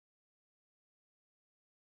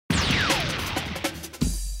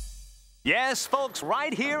Yes, folks,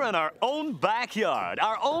 right here in our own backyard,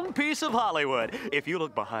 our own piece of Hollywood. If you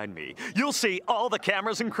look behind me, you'll see all the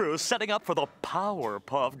cameras and crews setting up for the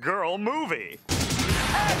Powerpuff Girl movie.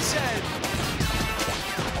 Action!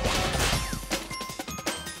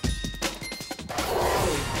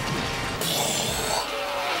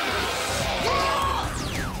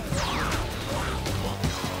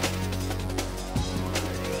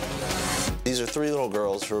 These are three little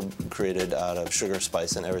girls who are created out of sugar,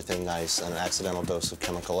 spice, and everything nice, and an accidental dose of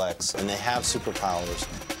chemical X, and they have superpowers.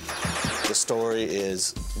 The story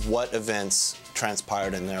is what events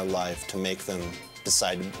transpired in their life to make them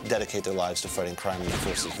decide to dedicate their lives to fighting crime and the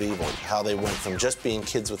forces of evil. How they went from just being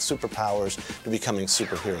kids with superpowers to becoming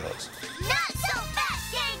superheroes. Not so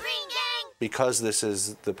fast, Gang Green Gang! Because this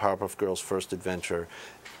is the Powerpuff Girls' first adventure,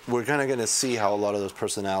 we're kind of going to see how a lot of those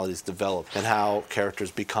personalities develop and how characters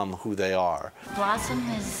become who they are. Blossom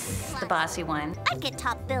is the bossy one. I get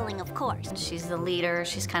top billing, of course. She's the leader.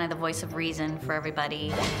 She's kind of the voice of reason for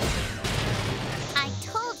everybody. I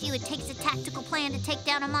told you it takes a tactical plan to take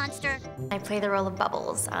down a monster. I play the role of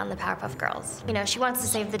Bubbles on the Powerpuff Girls. You know, she wants to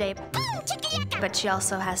save the day, but she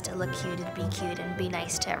also has to look cute and be cute and be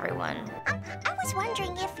nice to everyone. I was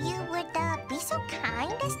wondering if you would be so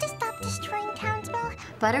kind as to stop destroying Townsville.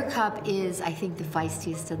 Buttercup is, I think, the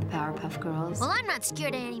feistiest of the Powerpuff Girls. Well, I'm not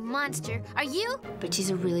scared of any monster. Are you? But she's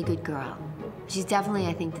a really good girl. She's definitely,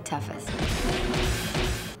 I think, the toughest.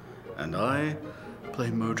 And I play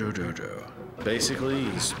Mojo Jojo. Basically,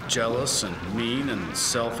 he's jealous and mean and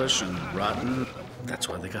selfish and rotten. That's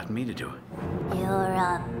why they got me to do it. You're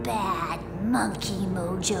a bad monkey,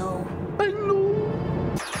 Mojo. I know.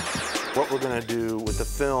 What we're gonna do with the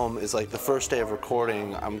film is, like, the first day of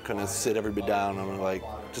recording, I'm gonna sit everybody down, I'm gonna, like,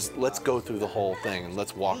 just let's go through the whole thing and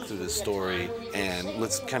let's walk through this story and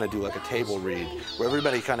let's kind of do like a table read where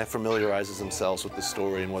everybody kind of familiarizes themselves with the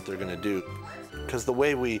story and what they're gonna do. Because the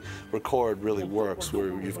way we record really works, where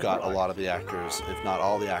you've got a lot of the actors, if not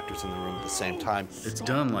all the actors in the room at the same time. It's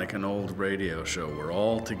done like an old radio show. We're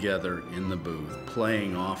all together in the booth,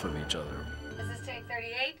 playing off of each other. Is this take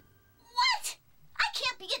 38? What? I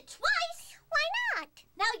can't be it twice. Why not?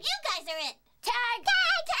 Now you guys are it. Tag!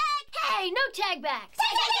 Tag! Tag! Hey, no tag backs!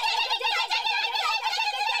 Tag!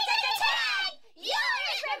 Tag! You're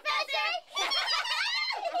it, Professor!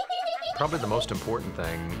 Probably the most important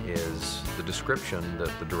thing is the description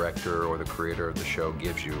that the director or the creator of the show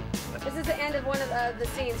gives you. This is the end of one of the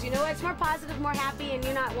scenes. You know what? It's more positive, more happy, and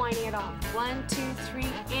you're not whining at all. 1, 2, 3,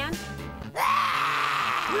 and...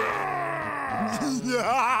 Not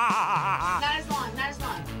as long, not as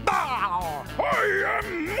long. I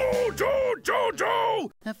am Mojo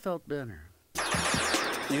Jojo! That felt better.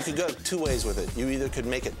 You could go two ways with it. You either could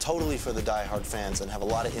make it totally for the die-hard fans and have a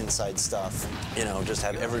lot of inside stuff, you know, just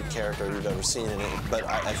have every character you've ever seen in it, but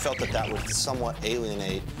I felt that that would somewhat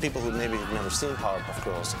alienate people who maybe have never seen Powerpuff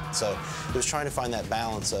Girls. So it was trying to find that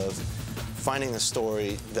balance of finding a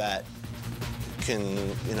story that can,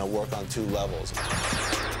 you know, work on two levels.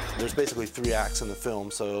 There's basically 3 acts in the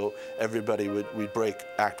film, so everybody we'd break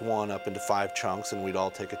Act 1 up into 5 chunks, and we'd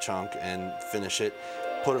all take a chunk and finish it,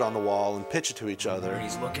 put it on the wall, and pitch it to each other.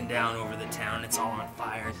 He's looking down over the town, it's all on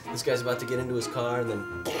fire. This guy's about to get into his car, and then...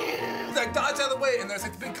 Like, dodge out of the way, and there's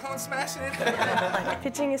like the big cone smashing it.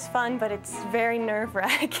 Pitching is fun, but it's very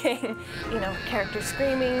nerve-wracking. You know, characters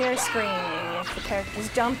screaming, you're screaming. If the character's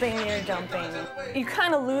jumping, you're jumping. You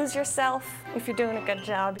kind of lose yourself if you're doing a good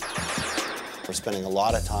job. We're spending a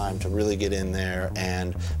lot of time to really get in there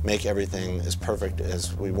and make everything as perfect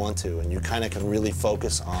as we want to, and you kind of can really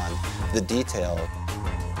focus on the detail.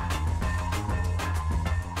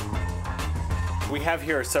 We have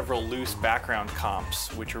here several loose background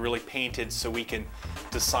comps, which are really painted so we can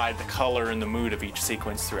decide the color and the mood of each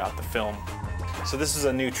sequence throughout the film. So this is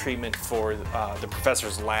a new treatment for the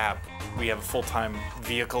professor's lab. We have a full-time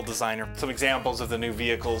vehicle designer. Some examples of the new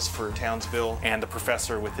vehicles for Townsville and the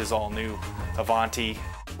professor with his all-new Avanti.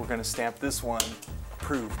 We're going to stamp this one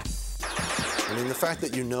approved. I mean, the fact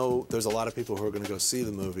that you know there's a lot of people who are going to go see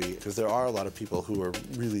the movie, because there are a lot of people who are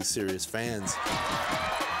really serious fans.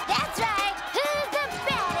 That's right. Who's the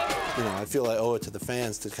baddest? You know, I feel I owe it to the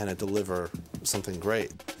fans to kind of deliver something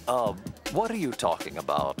great. What are you talking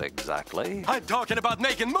about exactly? I'm talking about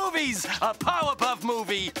making movies! A Powerpuff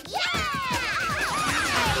movie! Yeah!